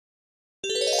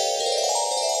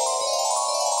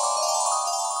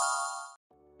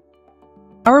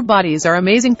Our bodies are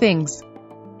amazing things.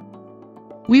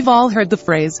 We've all heard the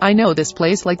phrase, "I know this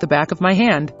place like the back of my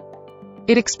hand."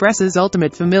 It expresses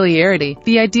ultimate familiarity,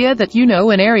 the idea that you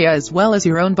know an area as well as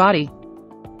your own body.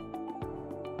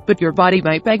 But your body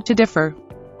might beg to differ.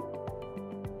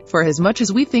 For as much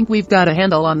as we think we've got a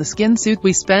handle on the skin suit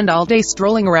we spend all day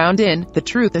strolling around in, the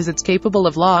truth is it's capable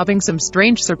of lobbing some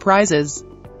strange surprises.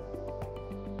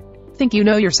 Think you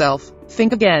know yourself?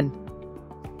 Think again.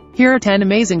 Here are 10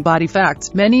 amazing body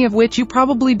facts, many of which you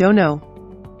probably don't know.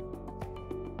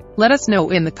 Let us know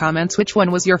in the comments which one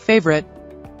was your favorite.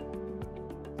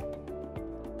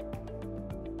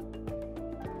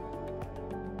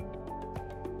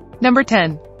 Number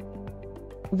 10.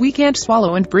 We can't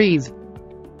swallow and breathe.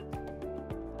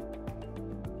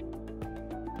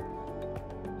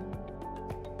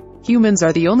 Humans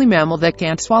are the only mammal that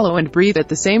can't swallow and breathe at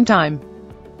the same time.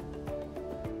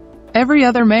 Every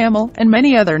other mammal, and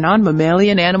many other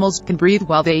non-mammalian animals, can breathe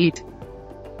while they eat.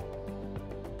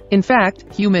 In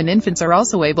fact, human infants are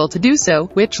also able to do so,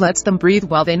 which lets them breathe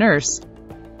while they nurse.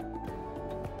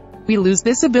 We lose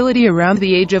this ability around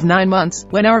the age of 9 months,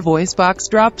 when our voice box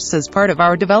drops as part of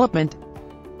our development.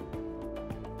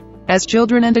 As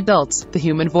children and adults, the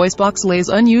human voice box lays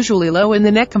unusually low in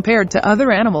the neck compared to other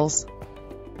animals.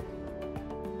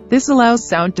 This allows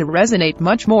sound to resonate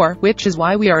much more, which is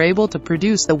why we are able to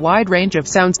produce the wide range of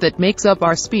sounds that makes up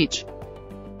our speech.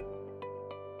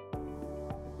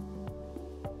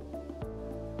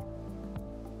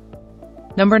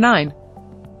 Number 9.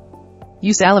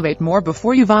 You salivate more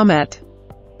before you vomit.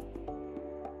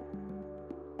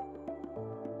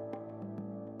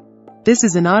 This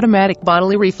is an automatic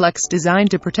bodily reflex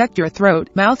designed to protect your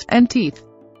throat, mouth, and teeth.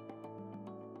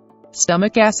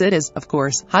 Stomach acid is, of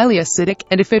course, highly acidic,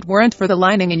 and if it weren't for the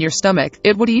lining in your stomach,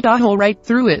 it would eat a hole right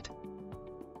through it.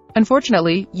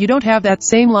 Unfortunately, you don't have that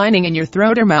same lining in your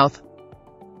throat or mouth.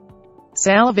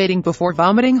 Salivating before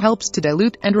vomiting helps to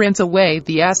dilute and rinse away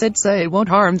the acid so it won't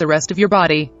harm the rest of your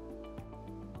body.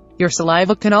 Your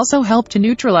saliva can also help to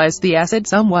neutralize the acid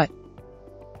somewhat.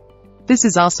 This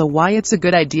is also why it's a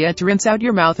good idea to rinse out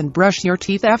your mouth and brush your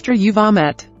teeth after you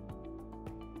vomit.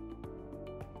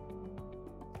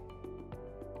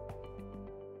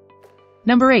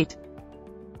 Number 8.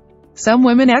 Some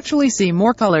women actually see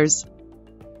more colors.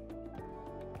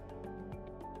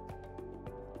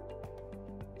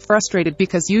 Frustrated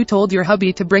because you told your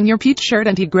hubby to bring your peach shirt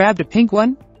and he grabbed a pink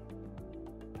one?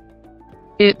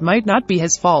 It might not be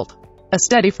his fault. A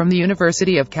study from the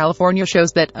University of California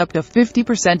shows that up to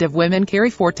 50% of women carry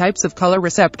 4 types of color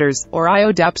receptors, or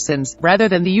iodopsins, rather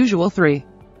than the usual 3.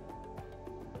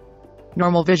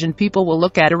 Normal vision people will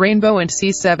look at a rainbow and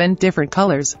see 7 different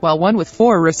colors, while one with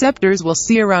 4 receptors will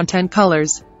see around 10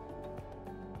 colors.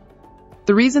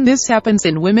 The reason this happens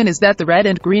in women is that the red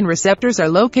and green receptors are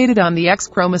located on the X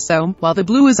chromosome, while the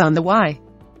blue is on the Y.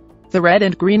 The red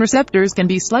and green receptors can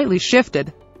be slightly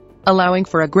shifted, allowing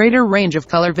for a greater range of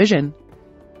color vision.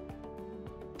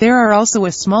 There are also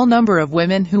a small number of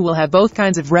women who will have both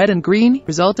kinds of red and green,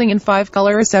 resulting in 5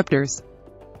 color receptors.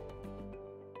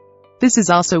 This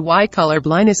is also why color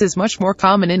blindness is much more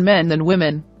common in men than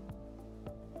women.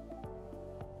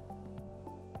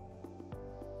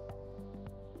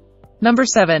 Number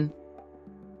 7.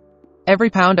 Every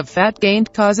pound of fat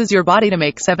gained causes your body to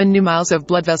make 7 new miles of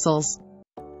blood vessels.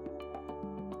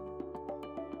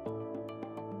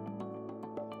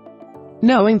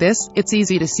 Knowing this, it's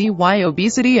easy to see why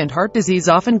obesity and heart disease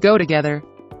often go together.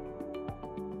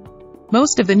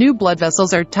 Most of the new blood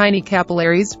vessels are tiny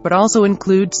capillaries, but also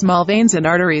include small veins and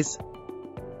arteries.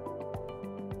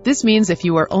 This means if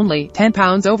you are only 10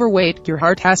 pounds overweight, your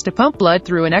heart has to pump blood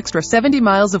through an extra 70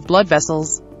 miles of blood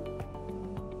vessels.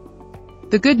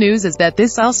 The good news is that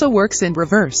this also works in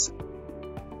reverse.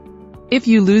 If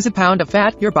you lose a pound of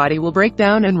fat, your body will break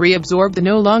down and reabsorb the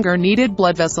no longer needed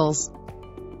blood vessels.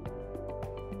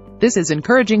 This is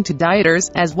encouraging to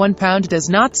dieters, as 1 pound does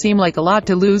not seem like a lot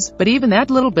to lose, but even that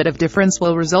little bit of difference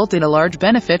will result in a large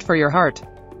benefit for your heart.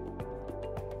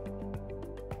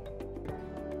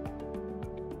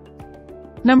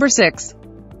 Number 6.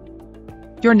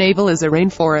 Your navel is a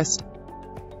rainforest.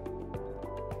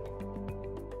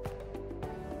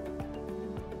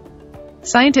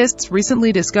 Scientists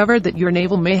recently discovered that your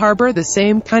navel may harbor the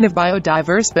same kind of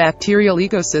biodiverse bacterial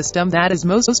ecosystem that is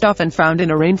most often found in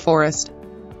a rainforest.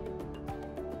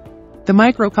 The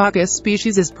Micrococcus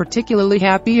species is particularly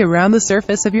happy around the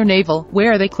surface of your navel,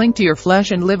 where they cling to your flesh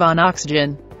and live on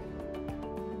oxygen.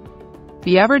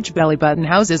 The average belly button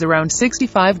houses around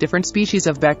 65 different species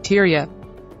of bacteria.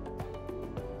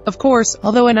 Of course,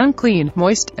 although an unclean,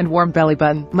 moist, and warm belly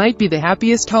button might be the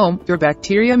happiest home, your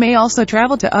bacteria may also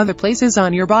travel to other places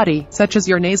on your body, such as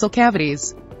your nasal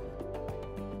cavities.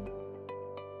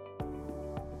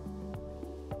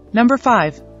 Number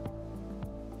 5.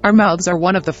 Our mouths are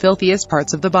one of the filthiest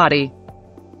parts of the body.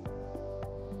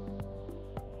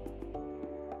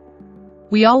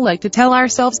 We all like to tell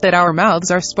ourselves that our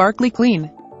mouths are sparkly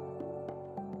clean.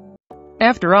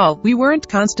 After all, we weren't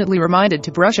constantly reminded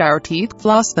to brush our teeth,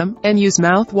 floss them, and use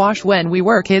mouthwash when we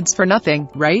were kids for nothing,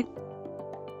 right?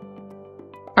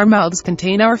 Our mouths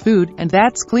contain our food, and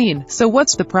that's clean, so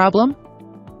what's the problem?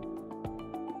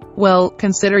 Well,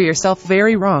 consider yourself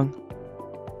very wrong.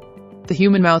 The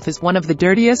human mouth is one of the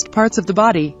dirtiest parts of the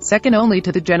body, second only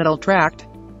to the genital tract.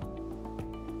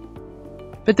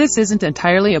 But this isn't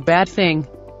entirely a bad thing.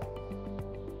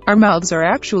 Our mouths are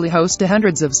actually host to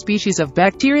hundreds of species of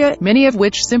bacteria, many of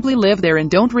which simply live there and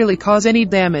don't really cause any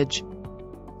damage.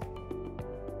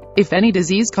 If any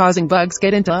disease-causing bugs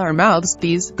get into our mouths,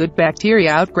 these good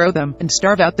bacteria outgrow them and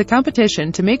starve out the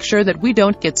competition to make sure that we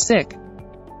don't get sick.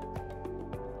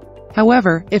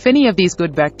 However, if any of these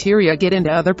good bacteria get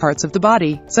into other parts of the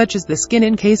body, such as the skin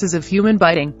in cases of human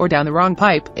biting, or down the wrong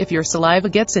pipe, if your saliva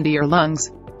gets into your lungs,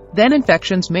 then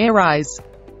infections may arise.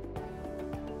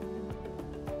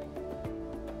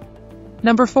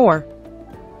 Number 4.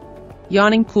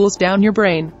 Yawning cools down your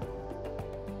brain.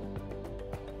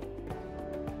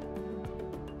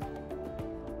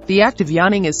 The act of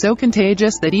yawning is so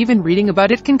contagious that even reading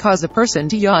about it can cause a person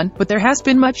to yawn, but there has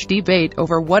been much debate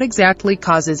over what exactly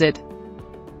causes it.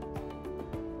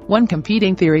 One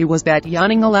competing theory was that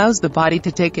yawning allows the body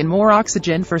to take in more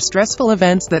oxygen for stressful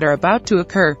events that are about to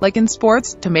occur, like in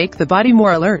sports, to make the body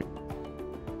more alert.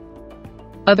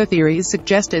 Other theories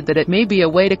suggested that it may be a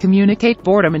way to communicate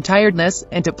boredom and tiredness,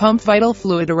 and to pump vital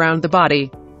fluid around the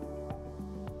body.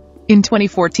 In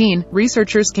 2014,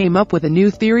 researchers came up with a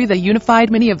new theory that unified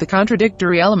many of the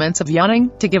contradictory elements of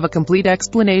yawning to give a complete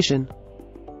explanation.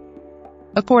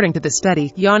 According to the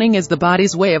study, yawning is the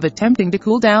body's way of attempting to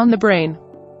cool down the brain.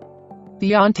 The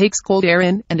yawn takes cold air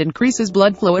in, and increases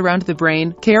blood flow around the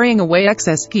brain, carrying away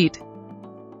excess heat.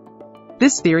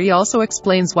 This theory also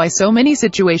explains why so many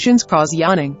situations cause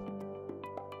yawning.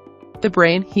 The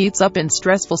brain heats up in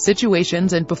stressful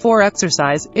situations, and before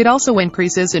exercise, it also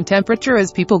increases in temperature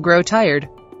as people grow tired.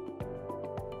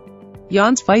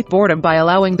 Yawns fight boredom by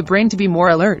allowing the brain to be more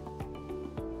alert.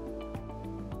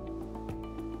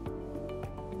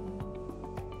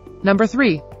 Number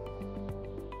 3.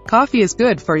 Coffee is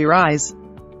good for your eyes.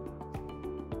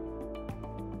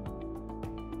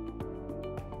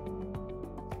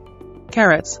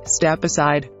 Carrots, step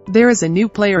aside. There is a new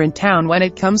player in town when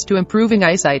it comes to improving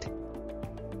eyesight.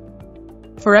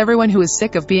 For everyone who is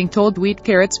sick of being told to eat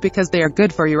carrots because they are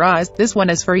good for your eyes, this one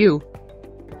is for you.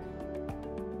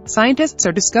 Scientists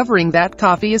are discovering that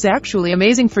coffee is actually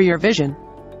amazing for your vision.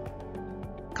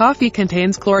 Coffee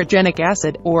contains chlorogenic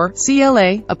acid, or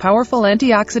CLA, a powerful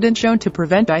antioxidant shown to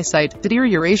prevent eyesight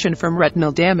deterioration from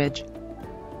retinal damage.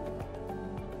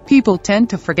 People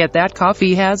tend to forget that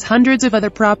coffee has hundreds of other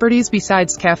properties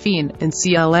besides caffeine, and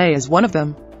CLA is one of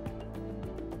them.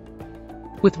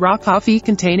 With raw coffee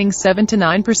containing 7 to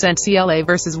 9% CLA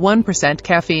versus 1%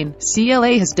 caffeine,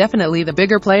 CLA is definitely the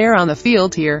bigger player on the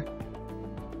field here.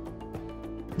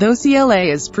 Though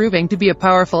CLA is proving to be a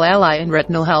powerful ally in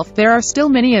retinal health, there are still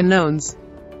many unknowns.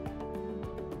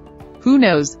 Who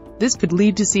knows, this could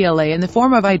lead to CLA in the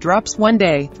form of eye drops one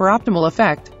day, for optimal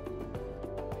effect.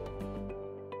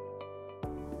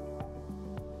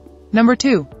 Number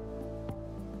 2.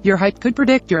 Your height could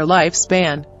predict your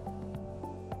lifespan.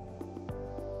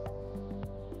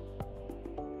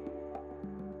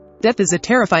 Death is a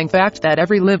terrifying fact that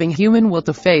every living human will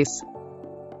face.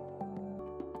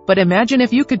 But imagine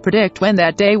if you could predict when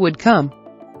that day would come.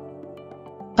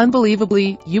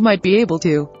 Unbelievably, you might be able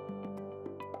to.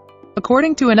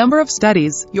 According to a number of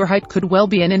studies, your height could well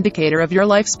be an indicator of your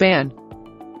lifespan.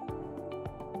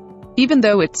 Even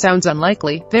though it sounds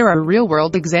unlikely, there are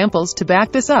real-world examples to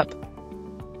back this up.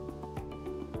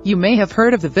 You may have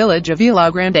heard of the village of Villa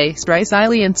Grande,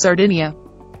 Sicily in Sardinia.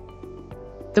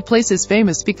 The place is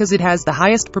famous because it has the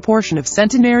highest proportion of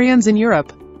centenarians in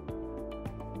Europe.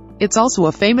 It's also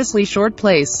a famously short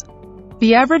place.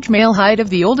 The average male height of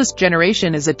the oldest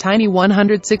generation is a tiny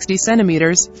 160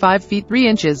 centimeters, 5 feet 3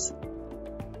 inches.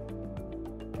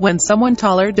 When someone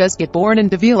taller does get born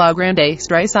into Villa Grande,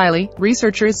 Sicily,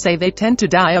 researchers say they tend to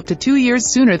die up to 2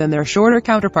 years sooner than their shorter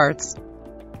counterparts.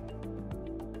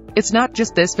 It's not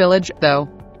just this village, though.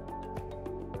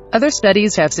 Other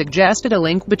studies have suggested a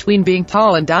link between being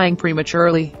tall and dying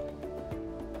prematurely.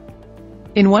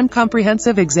 In one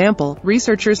comprehensive example,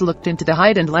 researchers looked into the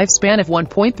height and lifespan of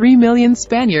 1.3 million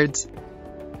Spaniards.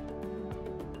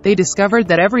 They discovered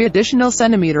that every additional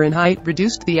centimeter in height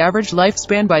reduced the average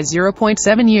lifespan by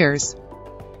 0.7 years.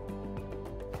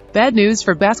 Bad news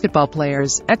for basketball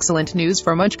players, excellent news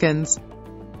for munchkins.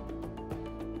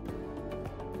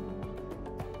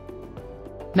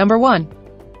 Number 1.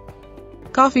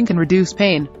 Coughing can reduce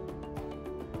pain.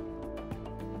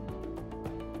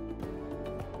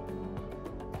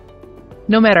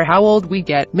 No matter how old we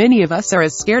get, many of us are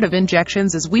as scared of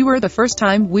injections as we were the first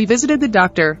time we visited the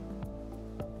doctor.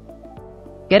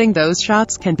 Getting those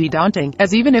shots can be daunting,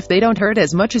 as even if they don't hurt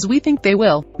as much as we think they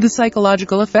will, the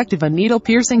psychological effect of a needle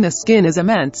piercing the skin is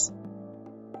immense.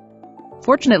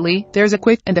 Fortunately, there's a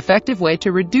quick and effective way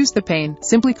to reduce the pain: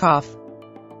 simply cough.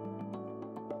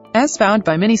 As found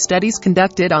by many studies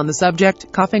conducted on the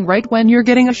subject, coughing right when you're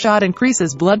getting a shot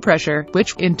increases blood pressure,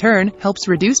 which, in turn, helps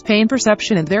reduce pain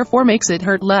perception and therefore makes it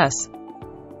hurt less.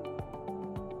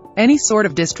 Any sort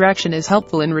of distraction is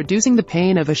helpful in reducing the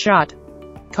pain of a shot.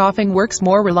 Coughing works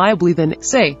more reliably than,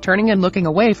 say, turning and looking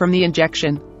away from the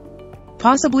injection.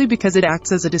 Possibly because it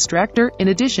acts as a distractor, in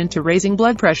addition to raising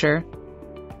blood pressure.